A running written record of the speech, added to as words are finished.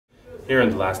Here on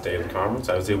the last day of the conference,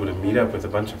 I was able to meet up with a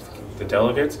bunch of the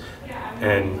delegates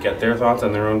and get their thoughts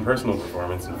on their own personal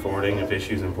performance in forwarding of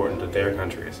issues important to their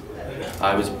countries.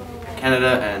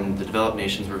 Canada and the developed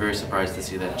nations were very surprised to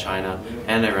see that China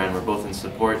and Iran were both in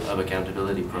support of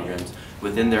accountability programs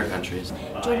within their countries.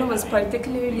 Jordan was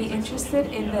particularly interested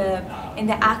in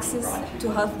the access to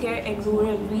healthcare in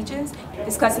rural regions,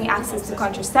 discussing access to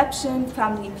contraception,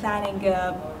 family planning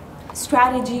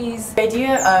strategies. The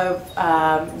idea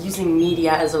of using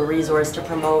media as a resource to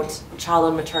promote child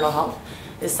and maternal health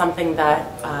is something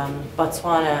that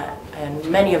Botswana and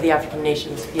many of the African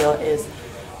nations feel is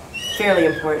fairly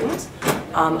important.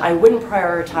 I wouldn't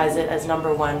prioritize it as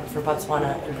 #1 for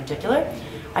Botswana in particular.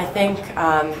 I think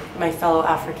my fellow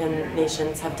African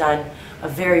nations have done a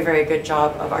very, very good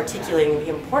job of articulating the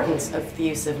importance of the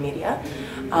use of media.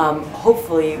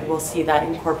 Hopefully we'll see that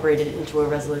incorporated into a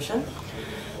resolution.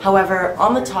 However,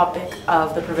 on the topic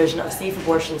of the provision of safe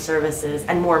abortion services,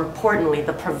 and more importantly,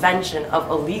 the prevention of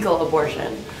illegal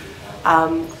abortion,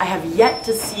 I have yet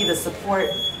to see the support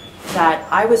that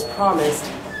I was promised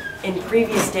in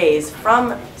previous days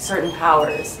from certain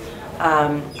powers.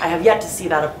 I have yet to see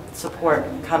that support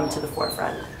come to the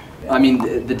forefront. I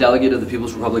mean, the delegate of the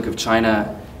People's Republic of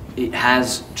China, it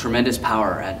has tremendous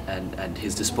power at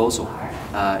his disposal.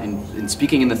 In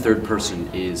speaking in the third person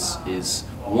is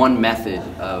one method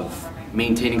of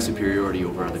maintaining superiority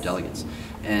over other delegates.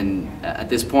 And at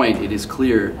this point, it is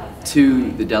clear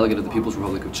to the delegate of the People's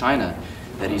Republic of China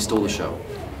that he stole the show.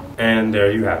 And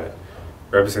there you have it.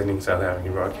 Representing South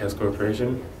African Broadcast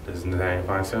Corporation, this is Nathaniel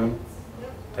Finestone.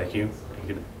 Thank you.